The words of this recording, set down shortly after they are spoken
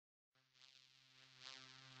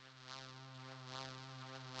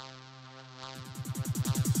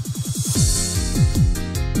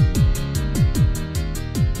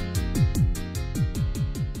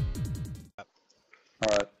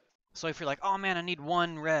So if you're like, oh man, I need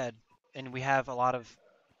one red, and we have a lot of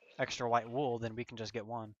extra white wool, then we can just get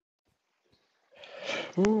one.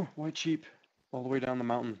 Ooh, white sheep. All the way down the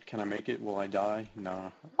mountain. Can I make it? Will I die? Nah.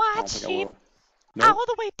 I White don't think I sheep, will. Nope. all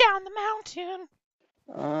the way down the mountain.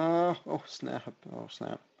 Oh snap. Oh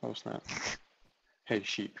snap. Oh snap. Hey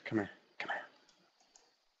sheep, come here. Come here.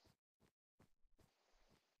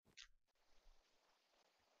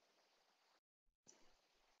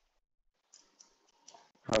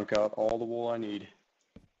 I've got all the wool I need.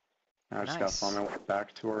 Now I just gotta find Nice. my way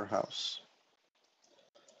back to our house.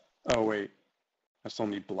 Oh wait. I still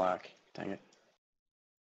need black. Dang it.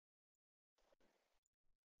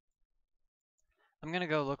 I'm gonna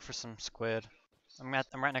go look for some squid. I'm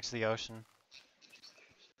right next to the ocean.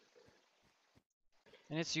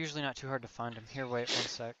 And it's usually not too hard to find them. Here, wait 1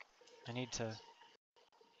 sec. I need to...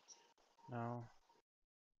 No.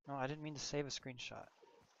 No, I didn't mean to save a screenshot.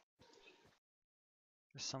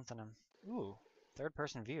 There's something I'm... Ooh, third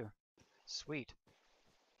person view. Sweet.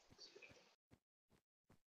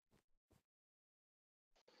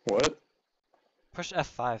 What? Push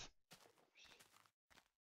F5.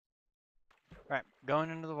 Right, going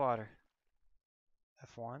into the water.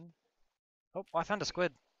 F1. Oh, I found a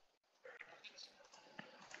squid.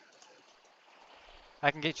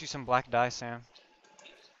 I can get you some black dye, Sam.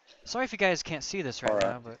 Sorry if you guys can't see this right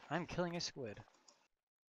now, but I'm killing a squid.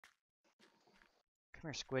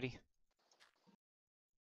 Come here, squiddy.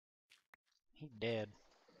 He dead.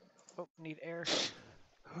 Oh, need air.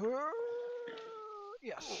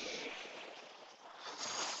 Yes.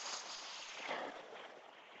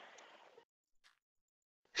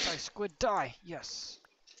 Die, squid, die. Yes.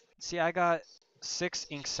 See, I got 6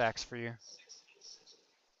 ink sacs for you.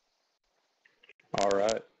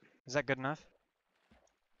 Alright. Is that good enough?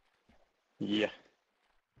 Yeah.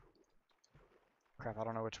 Crap, I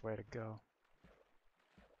don't know which way to go.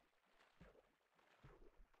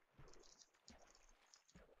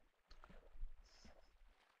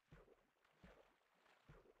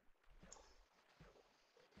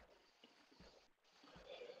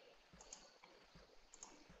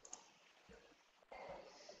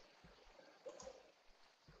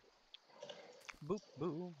 Boop,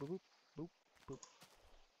 boop, boop, boop, boop.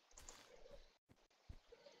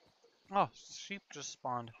 Oh, sheep just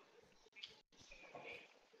spawned.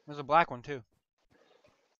 There's a black one too.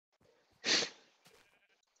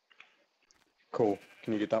 Cool.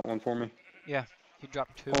 Can you get that one for me? Yeah, he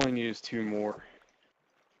dropped 2. All I need is 2 more.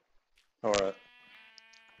 Alright.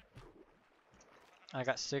 I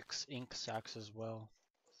got 6 ink sacs as well.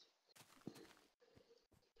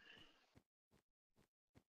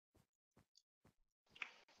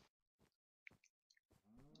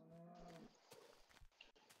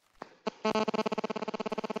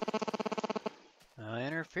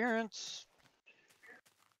 Interference.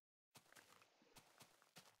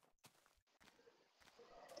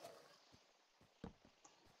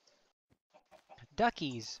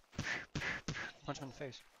 Duckies. Punch him in the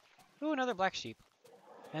face. Ooh, another black sheep.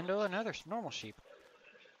 And oh, another normal sheep.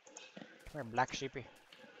 Come here, black sheepy.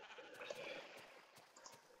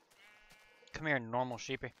 Come here, normal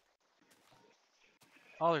sheepy.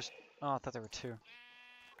 Oh, there's... Oh, I thought there were 2.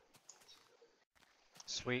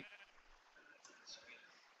 Sweet.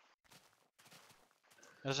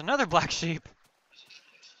 There's another black sheep.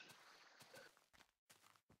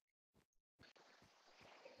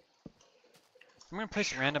 I'm gonna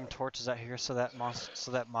place random torches out here so that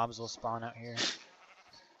mobs will spawn out here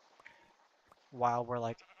while we're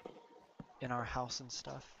like in our house and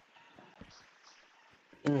stuff.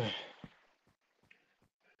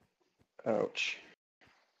 Ouch.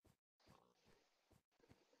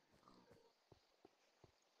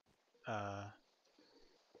 Okay.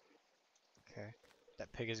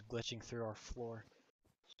 That pig is glitching through our floor.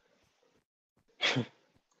 Okay,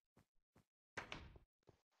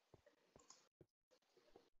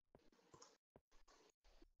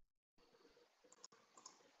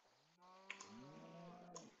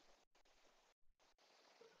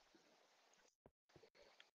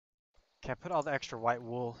 I put all the extra white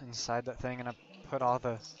wool inside that thing, and I put all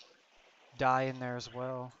the dye in there as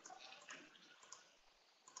well.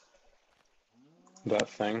 That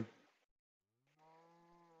thing.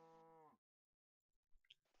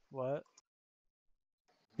 What?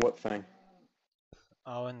 What thing?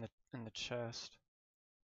 Oh, in the chest.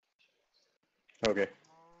 Okay.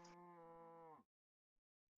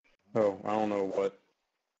 Oh, I don't know what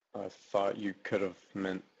I thought you could have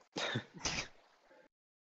meant.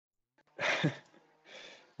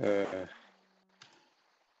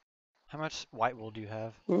 How much white wool do you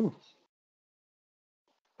have? Ooh.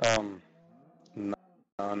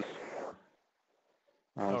 None.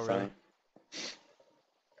 I don't Oh, really? think.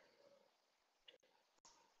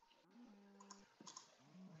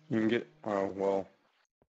 You can get, oh, well,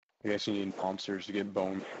 I guess you need monsters to get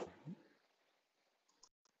bone.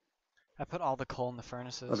 I put all the coal in the Oh,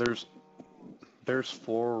 furnaces. there's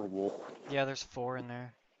 4 wool. Yeah, there's 4 in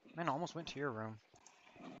there. Man, I almost went to your room.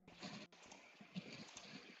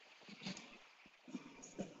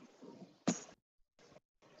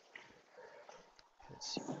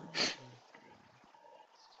 Let's see. 1, 2, 3.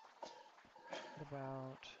 What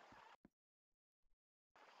about...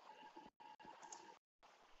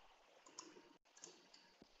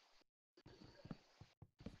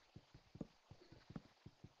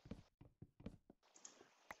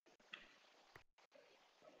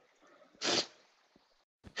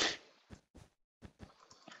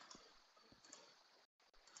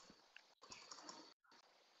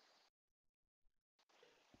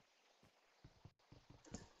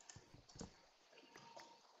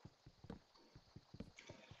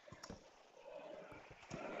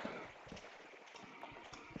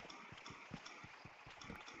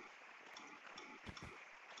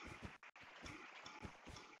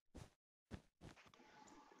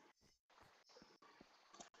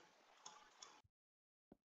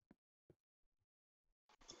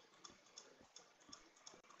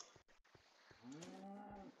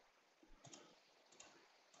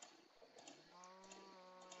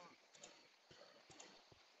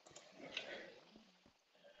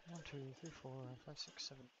 One, 2, 3, 4, 5, 6,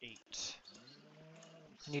 7, 8.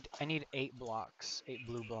 I need 8 blocks. 8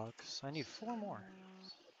 blue blocks. I need 4 more.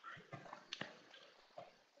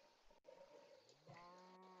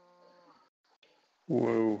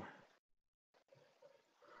 Whoa.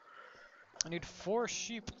 I need 4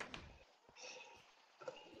 sheep.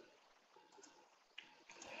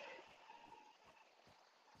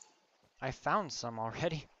 I found some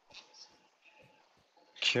already.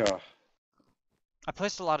 Yeah. I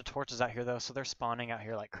placed a lot of torches out here though, so they're spawning out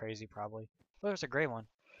here like crazy probably. Oh, there's a gray one.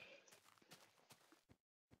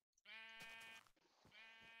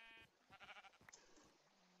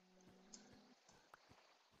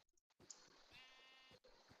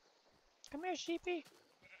 Come here, sheepy.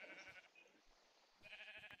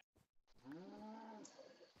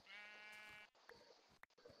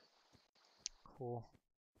 Cool.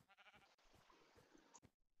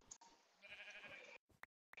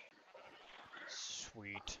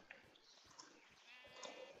 Sweet.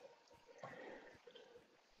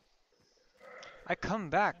 I come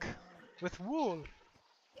back with wool.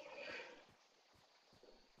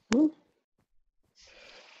 Woo.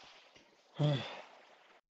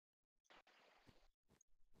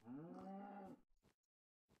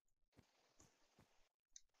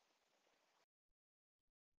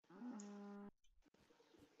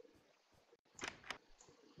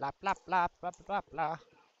 Blah blah blah blah blah blah.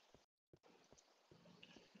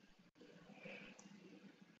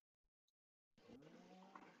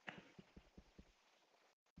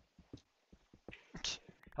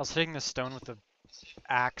 I was hitting the stone with the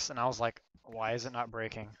axe and I was like, why is it not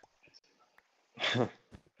breaking?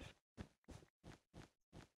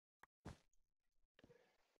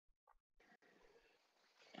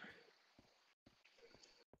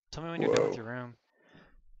 Tell me when you're done with Whoa. your room.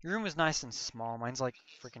 Your room is nice and small. Mine's like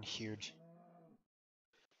freaking huge.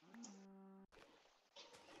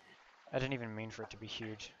 I didn't even mean for it to be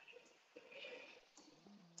huge.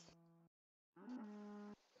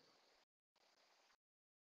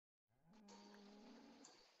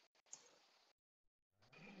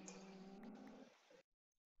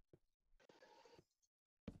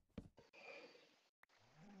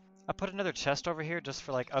 I put another chest over here just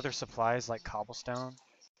for like other supplies like cobblestone.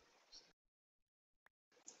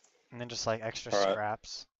 And then just like extra Alright.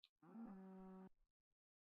 scraps.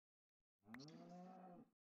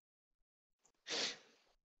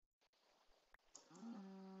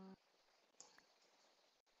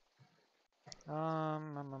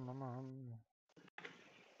 Um, um, um, um, um.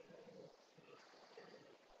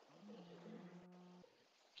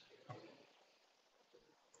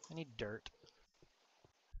 I need dirt.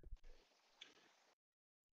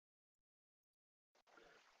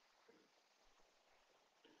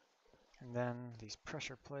 And then these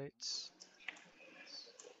pressure plates.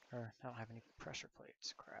 Or, I don't have any pressure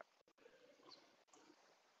plates. Crap.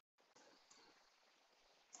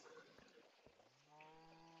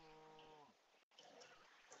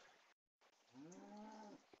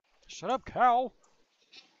 Shut up, cow!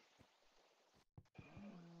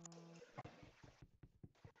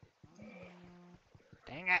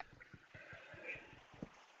 Dang it!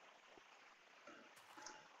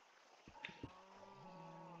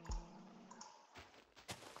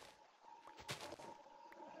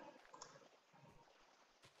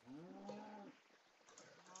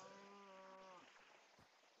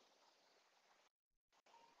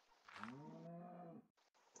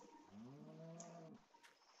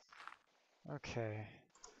 Okay.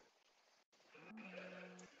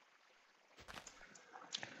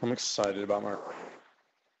 I'm excited about my.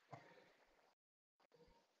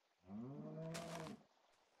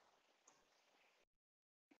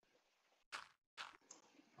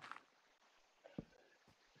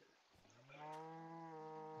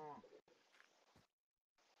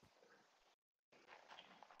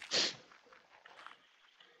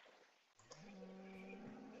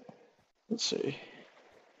 Let's see.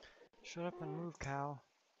 Shut up and move, cow.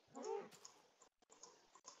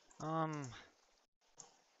 Um.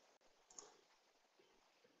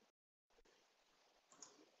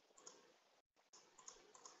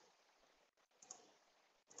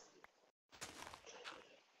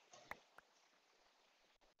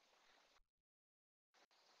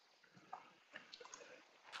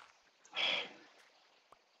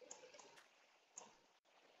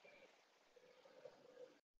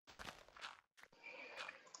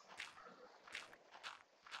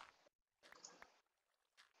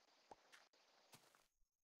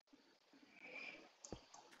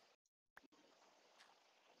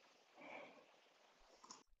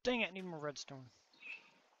 Dang it, need more redstone.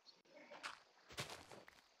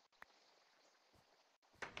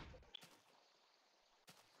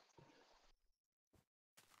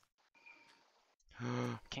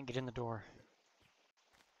 Can't get in the door.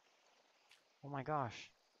 Oh my gosh.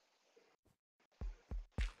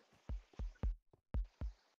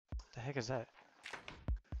 The heck is that?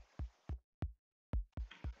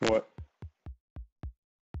 What?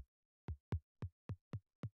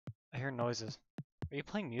 I hear noises. Are you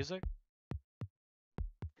playing music?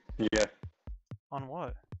 Yeah. On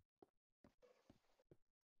what?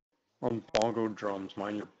 On bongo drums,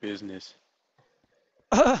 mind your business.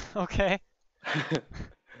 Okay.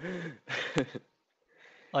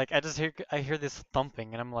 Like I hear this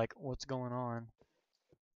thumping and I'm like, what's going on?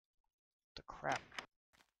 The crap.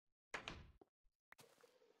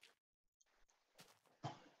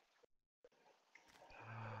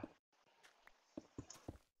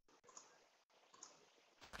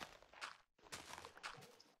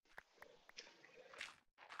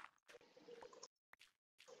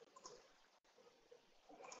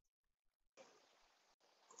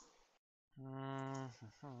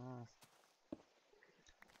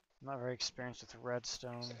 I'm not very experienced with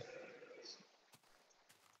redstone.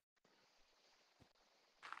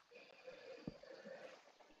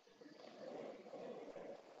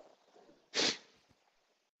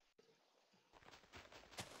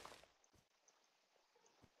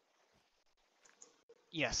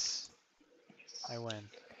 Yes, I win.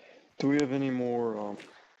 Do we have any more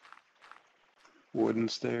wooden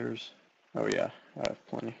stairs? Oh yeah, I have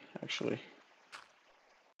plenty actually.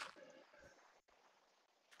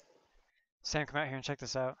 Sam, come out here and check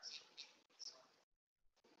this out.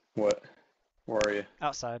 What? Where are you?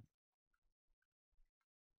 Outside.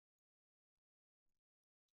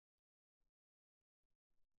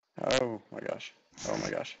 Oh my gosh. Oh my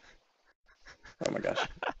gosh. Oh my gosh.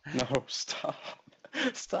 No, stop.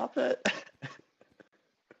 Stop it.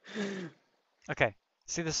 Okay,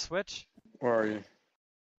 see this switch? Where are you?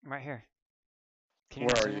 I'm right here. Can you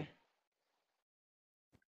Where not are see you? me?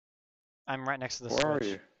 I'm right next to the Where are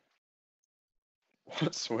switch. you?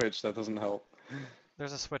 What switch? That doesn't help.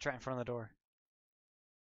 There's a switch right in front of the door.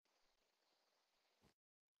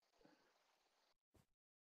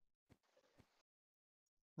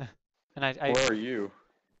 And Where are you?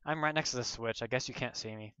 I'm right next to the switch. I guess you can't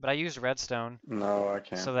see me. But I used redstone No, I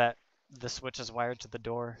can't. so that the switch is wired to the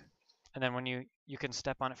door. And then when you can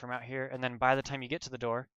step on it from out here, and then by the time you get to the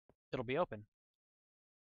door, it'll be open.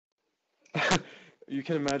 You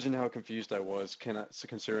can imagine how confused I was,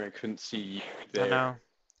 considering I couldn't see you I there. know.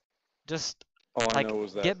 Just All I like know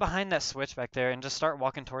was that. get behind that switch back there and just start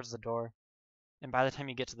walking towards the door. And by the time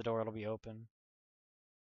you get to the door, it'll be open.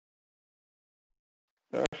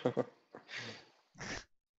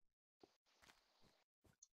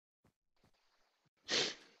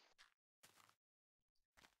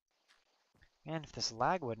 Man, if this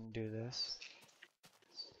lag wouldn't do this.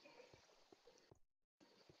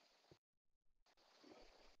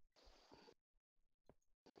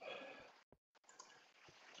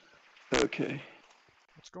 Okay.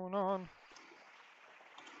 What's going on?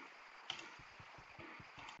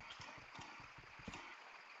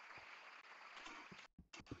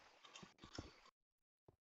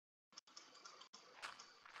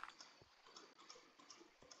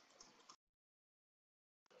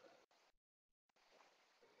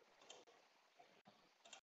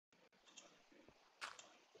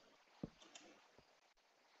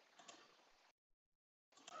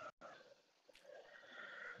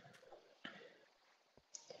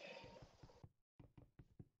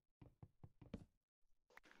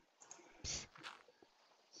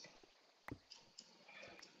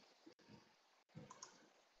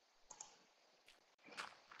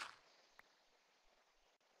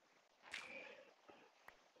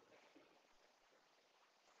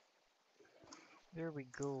 There we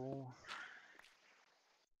go.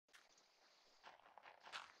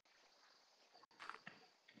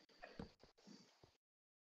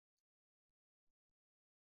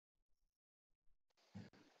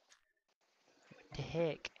 What the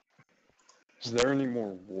heck? Is there any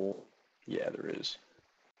more wool? Yeah, there is.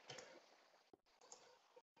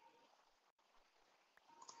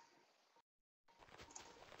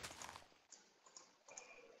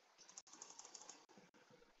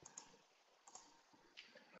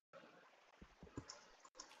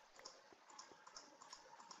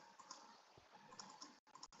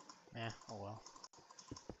 Oh well.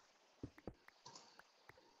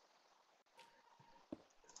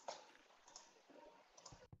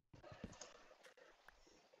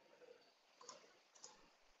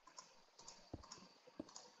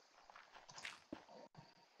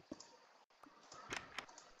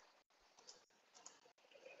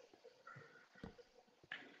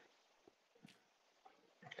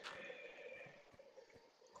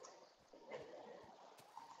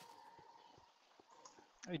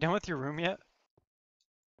 Are you done with your room yet?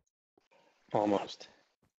 Almost.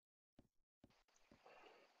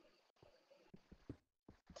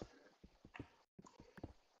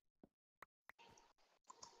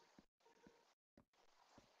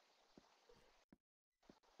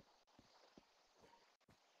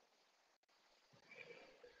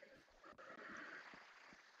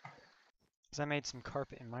 Because I made some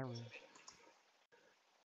carpet in my room.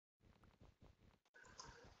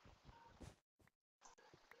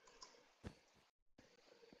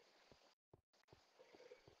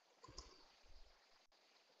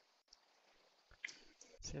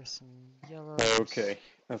 So there's some yellow. Okay,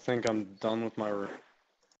 I think I'm done with my room.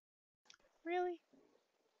 Really?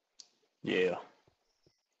 Yeah.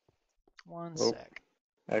 One Oh. sec.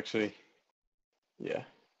 Actually, yeah.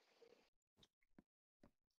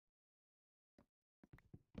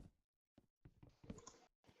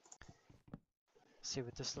 See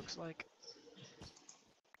what this looks like.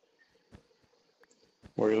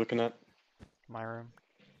 What are you looking at? My room.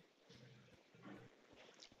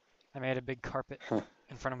 I made a big carpet Huh.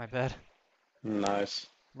 in front of my bed. Nice.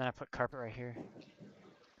 And then I put carpet right here.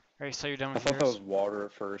 Alright, so you're done I with thought that yours? was water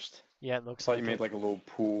at first. Yeah, it I looks thought like you made like a little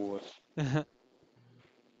pool,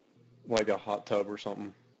 like a hot tub or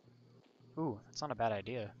something. Ooh, that's not a bad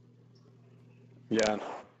idea. Yeah,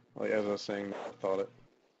 like as I was saying, I thought it.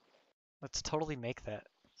 Let's totally make that.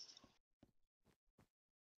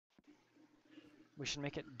 We should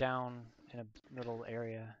make it down in a little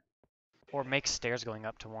area. Or make stairs going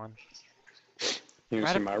up to one. You Right can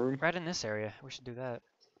see up- my room? Right in this area. We should do that.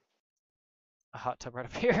 A hot tub right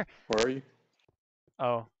up here. Where are you?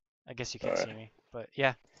 Oh, I guess you can't Alright. see me. But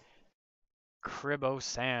yeah. Cribbo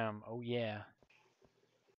Sam. Oh yeah.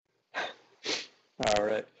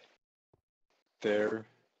 Alright. There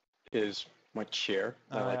is my chair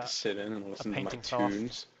that I like Yeah. to sit in and listen to my painting fell off.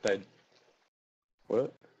 tunes.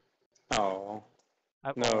 What? Oh,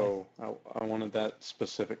 no. I wanted that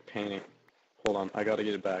specific painting. Hold on, I gotta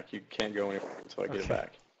get it back. You can't go anywhere until I get it Okay.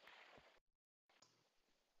 back.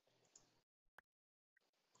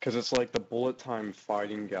 Because it's like the bullet time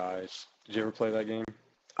fighting guys. Did you ever play that game?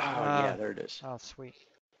 Oh, yeah, there it is. Oh, sweet.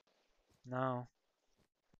 No.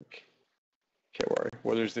 Okay, where are you?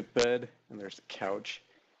 Well, there's the bed, and there's the couch.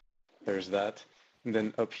 There's that. And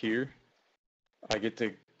then up here, I get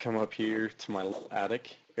to come up here to my little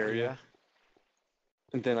attic area. Yeah.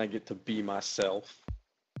 And then I get to be myself.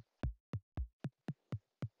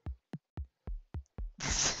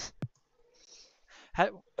 How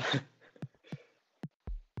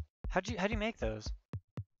do you make those?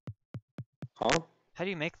 Huh? How do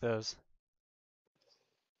you make those?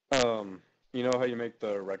 You know how you make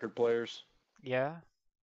the record players? Yeah.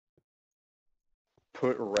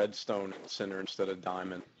 Put redstone in the center instead of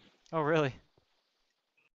diamond. Oh, really?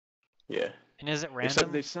 Yeah. And is it Except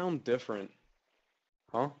random? they sound different.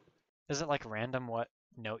 Huh? Is it like random what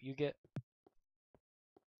note you get?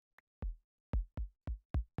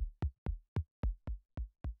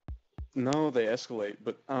 No, they escalate,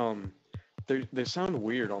 but they sound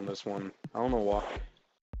weird on this one. I don't know why.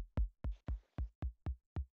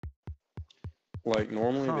 Like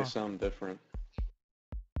normally Huh. they sound different.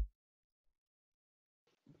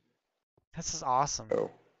 This is awesome. Oh.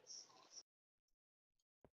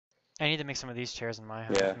 I need to make some of these chairs in my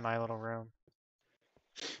house, Yeah. in my little room.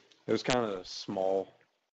 It was kind of small,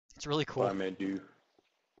 It's really but cool. I made do.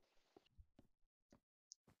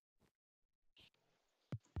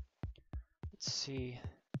 Let's see.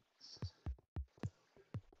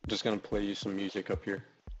 Just gonna play you some music up here.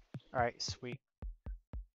 All right, sweet.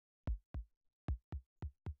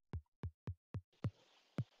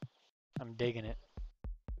 I'm digging it.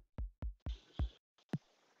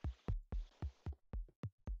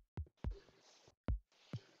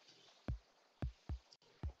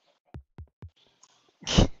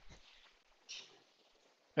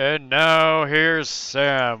 And now here's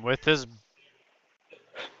Sam with his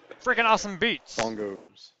freaking awesome beats. Bongos.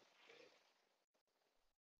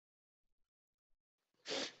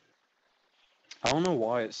 I don't know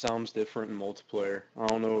why it sounds different in multiplayer. I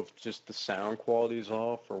don't know if just the sound quality is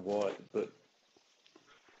off or what, but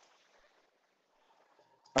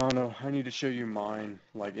I don't know. I need to show you mine,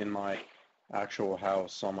 like in my actual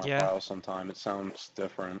house on my Yeah. file sometime. It sounds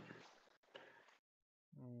different.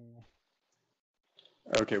 Mm.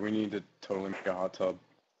 Okay, we need to totally make a hot tub.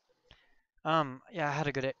 Yeah, I had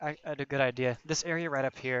a good idea. This area right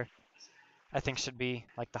up here, I think should be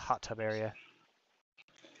like the hot tub area.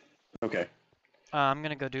 Okay. I'm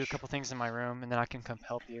gonna go do a couple things in my room, and then I can come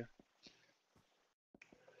help you.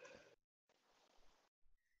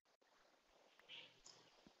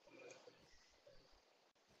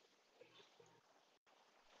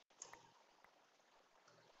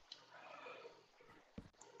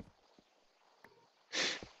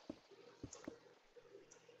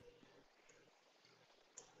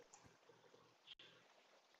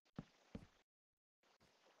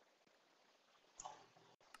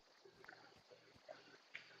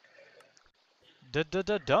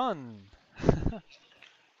 Done.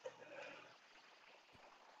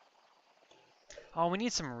 Oh, we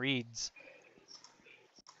need some reeds.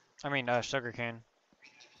 I mean, sugarcane.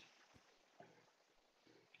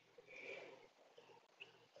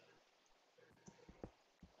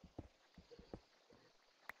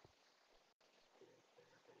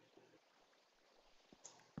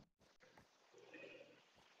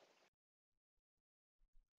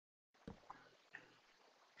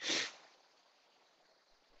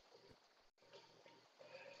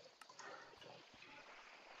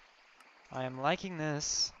 I am liking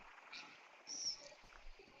this.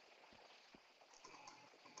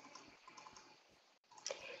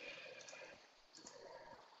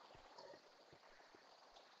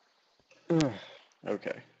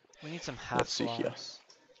 Okay. We need some half Let's see here. glass.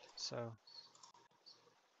 So.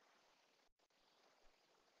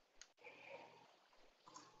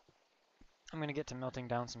 I'm gonna get to melting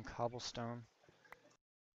down some cobblestone.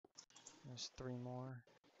 There's 3 more.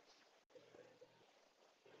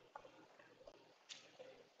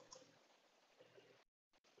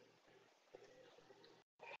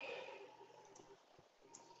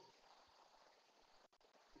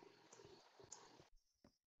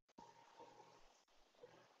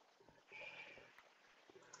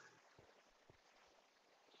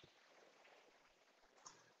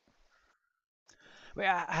 Wait,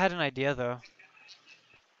 I had an idea though.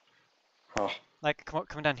 Oh. Like,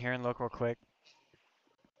 come down here and look real quick.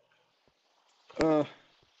 Okay,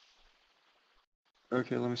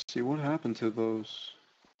 let me see. What happened to those?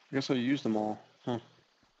 I guess I used them all. Huh.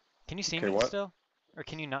 Can you see Okay, me what? still? Or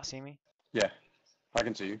can you not see me? Yeah, I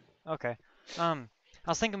can see you. Okay. I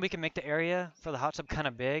was thinking we can make the area for the hot tub kind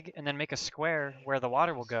of big, and then make a square where the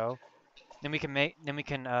water will go. Then we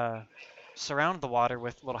can surround the water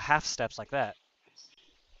with little half steps like that.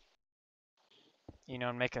 You know,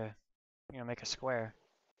 and make a square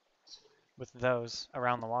with those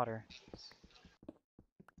around the water.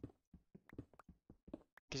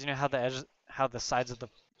 Because you know how the sides of the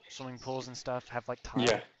swimming pools and stuff have like tile.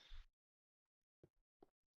 Yeah.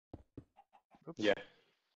 Oops. Yeah.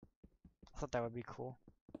 I thought that would be cool.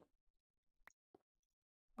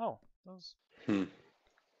 Oh, those. Hmm.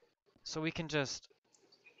 So we can just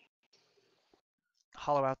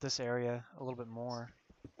hollow out this area a little bit more.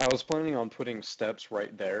 I was planning on putting steps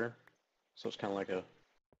right there, so it's kind of like a.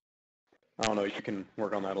 I don't know. You can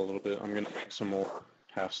work on that a little bit. I'm gonna make some more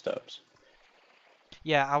half steps.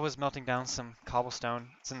 Yeah, I was melting down some cobblestone.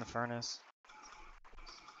 It's in the furnace.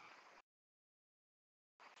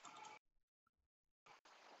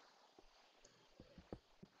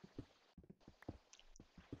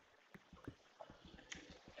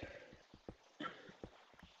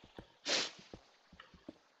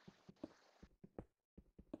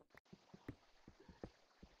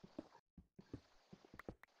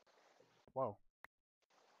 Whoa.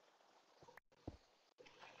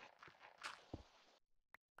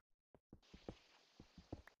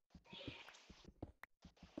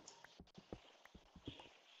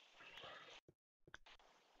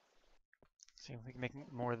 See if we can make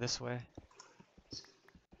more this way.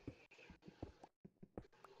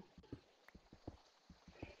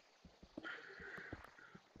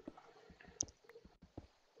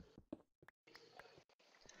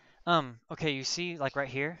 Okay, you see like right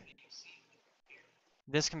here?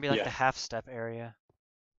 This can be like Yeah. the half step area.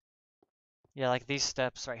 Yeah, like these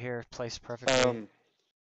steps right here placed perfectly.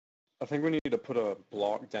 I think we need to put a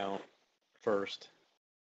block down first.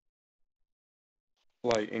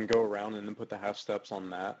 Like, and go around and then put the half steps on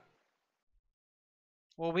that.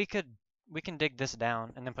 Well, we can dig this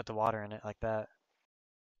down and then put the water in it like that.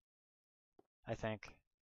 I think.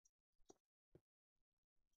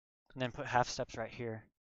 And then put half steps right here.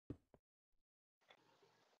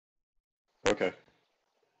 Okay.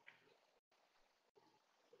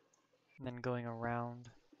 And then going around.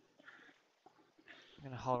 I'm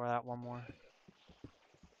gonna hollow out one more.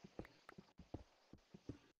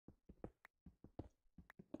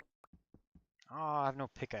 Oh, I have no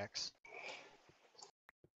pickaxe.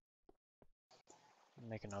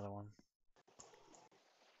 Make another one.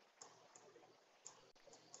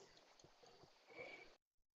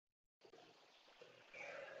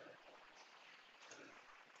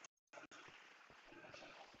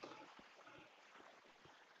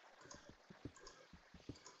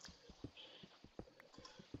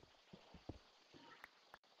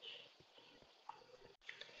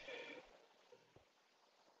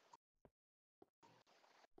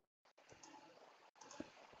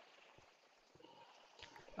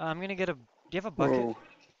 I'm gonna get a. Do you have a bucket? Whoa.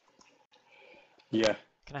 Yeah.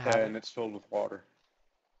 Can I have And it? it's filled with water.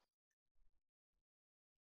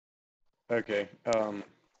 Okay.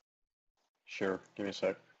 Sure. Give me a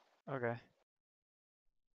sec. Okay.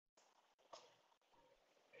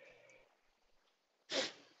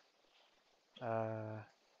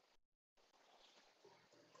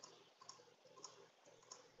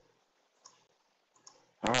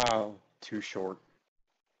 Ah, too short.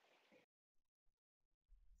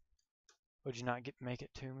 Would you not make it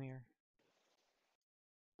to me or?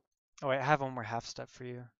 Oh wait, I have one more half step for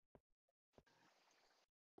you.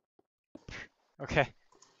 Okay.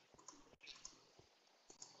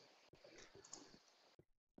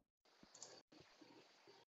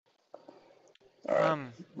 All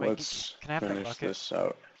right. Wait, Let's can I have that finish bucket? this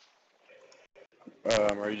out.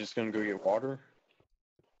 Are you just gonna go get water?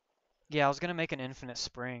 Yeah, I was gonna make an infinite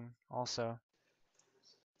spring also.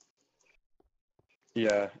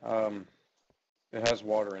 Yeah. It has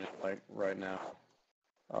water in it, like right now.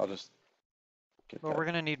 I'll just get But that. we're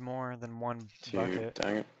gonna need more than one Too, bucket.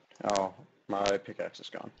 dang it. Oh, my pickaxe is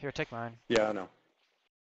gone. Here, take mine. Yeah, I know.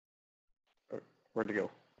 Where'd it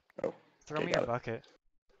go? Oh. Throw Okay, me got your it. bucket.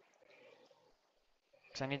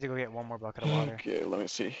 Cause I need to go get one more bucket of water. Okay, let me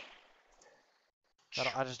see.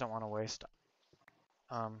 I just don't want to waste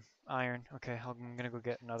iron. Okay, I'm gonna go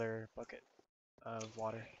get another bucket of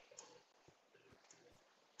water.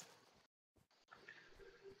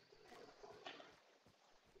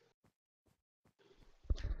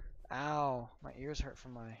 Ow, my ears hurt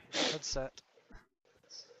from my headset.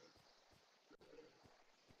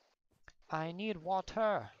 I need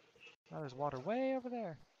water. Oh, there's water way over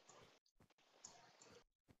there.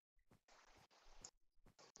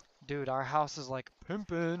 Dude, our house is like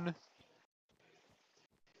pimpin'.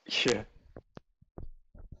 Yeah.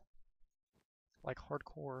 Like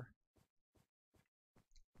hardcore.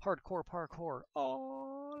 Hardcore parkour. Oh.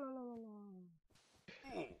 La, la,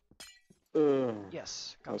 la, la.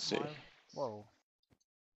 Yes. Got Let's see. Whoa.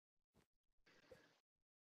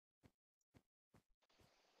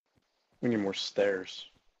 We need more stairs.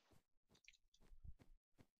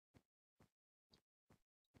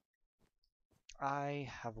 I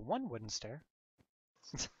have one wooden stair.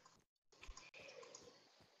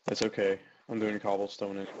 That's okay. I'm doing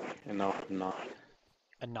cobblestone anyway, and now I'm not.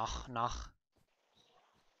 A nach.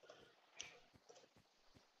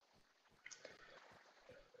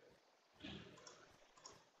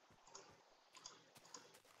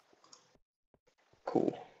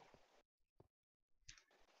 Cool.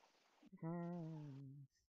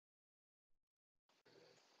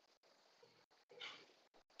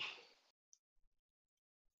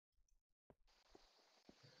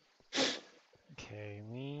 Okay,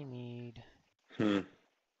 we need Hmm.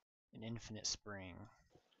 an infinite spring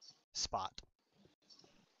spot.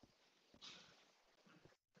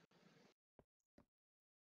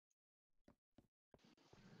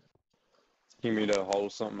 You need me to haul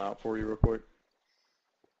something out for you real quick?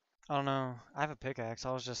 I don't know. I have a pickaxe.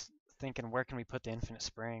 I was just thinking, where can we put the infinite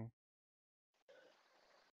spring?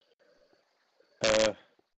 How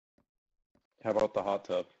about the hot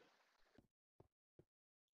tub?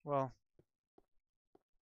 Well,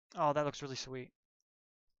 oh, that looks really sweet.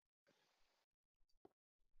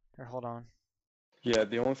 Here, hold on. Yeah,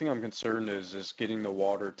 the only thing I'm concerned is getting the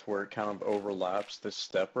water to where it kind of overlaps this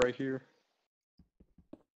step right here.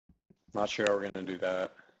 Not sure how we're gonna do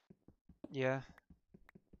that. Yeah,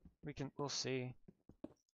 we'll see.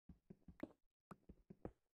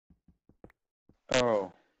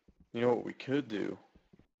 Oh, you know what we could do?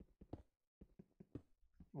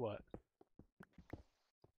 What?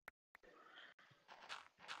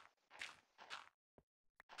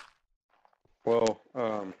 Well,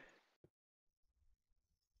 let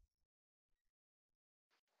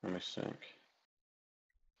me think.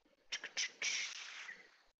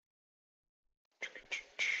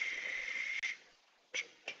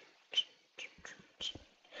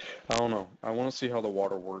 I don't know. I want to see how the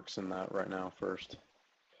water works in that right now first.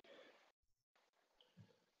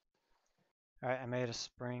 Alright, I made a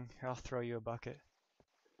spring. Here, I'll throw you a bucket.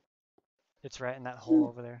 It's right in that hole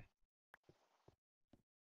over there.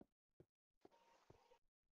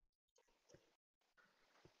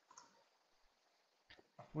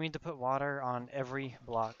 We need to put water on every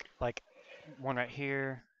block. Like, one right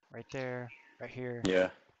here, right there, right here. Yeah.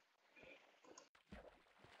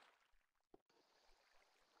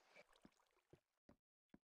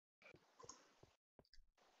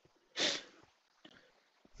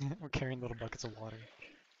 We're carrying little buckets of water.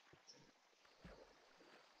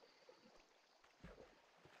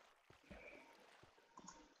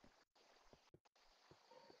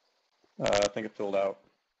 I think it filled out.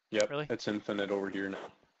 Yep, Really? it's infinite over here now.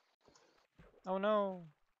 Oh no!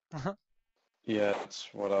 Yeah, that's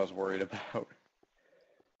what I was worried about.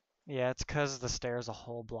 Yeah, it's because the stair is a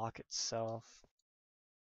whole block itself.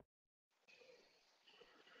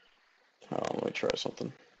 Let me try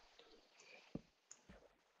something.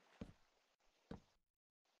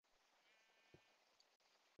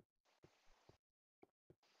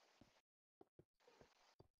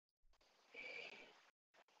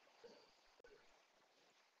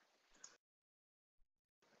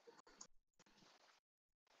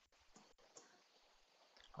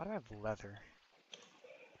 Why do I have leather?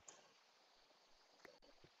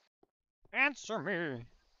 Answer me!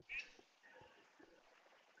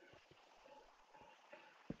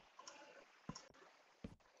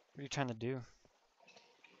 What are you trying to do?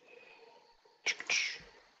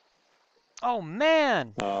 Oh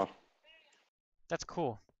man! Uh, That's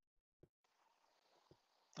cool.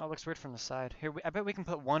 Oh, it looks weird from the side. Here, I bet we can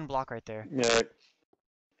put one block right there. yeah.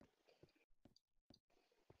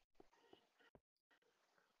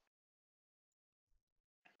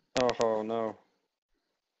 Oh no.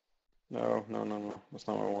 No, no, no, no. That's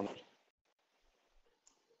not what I wanted.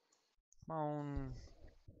 Come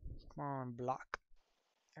on, block.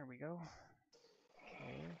 There we go.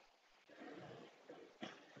 Okay.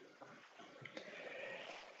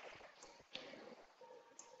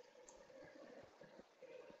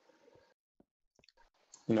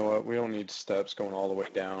 You know what? We don't need steps going all the way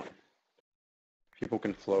down. People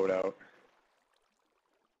can float out.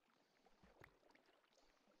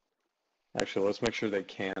 Actually, let's make sure they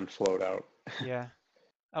can float out. Yeah.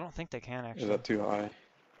 I don't think they can Is actually. that too high?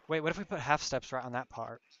 Wait, what if we put half steps right on that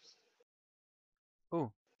part? Ooh,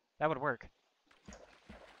 that would work.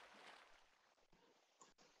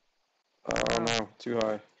 Oh No. no, too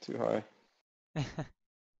high, too high.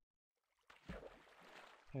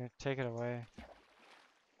 Here, take it away.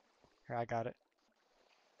 Here, I got it.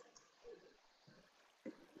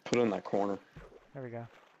 Put it in that corner. There we go.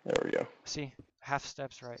 There we go. See, half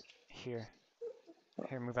steps right here.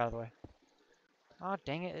 Here, move out of the way. Oh,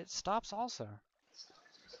 dang it, it stops also.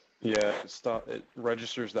 Yeah, it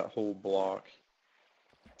registers that whole block.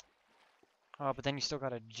 Oh, but then you still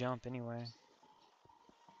gotta jump anyway.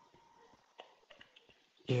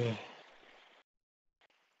 Yeah.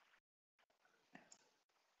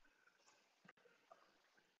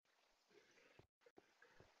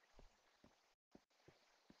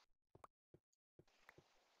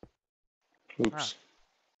 Ah, Oops.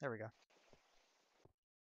 there we go.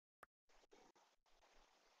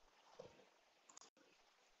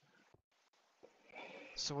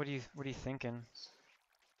 So what are you thinking?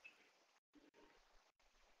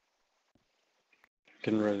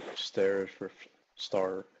 Getting rid of stairs for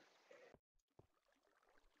start.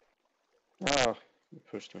 Ah, you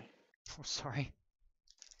pushed me. Oh, sorry.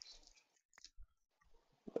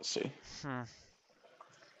 Let's see. Hmm.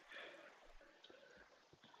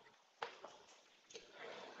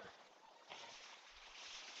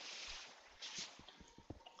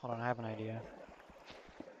 Hold on, I have an idea.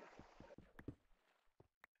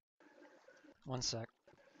 One sec.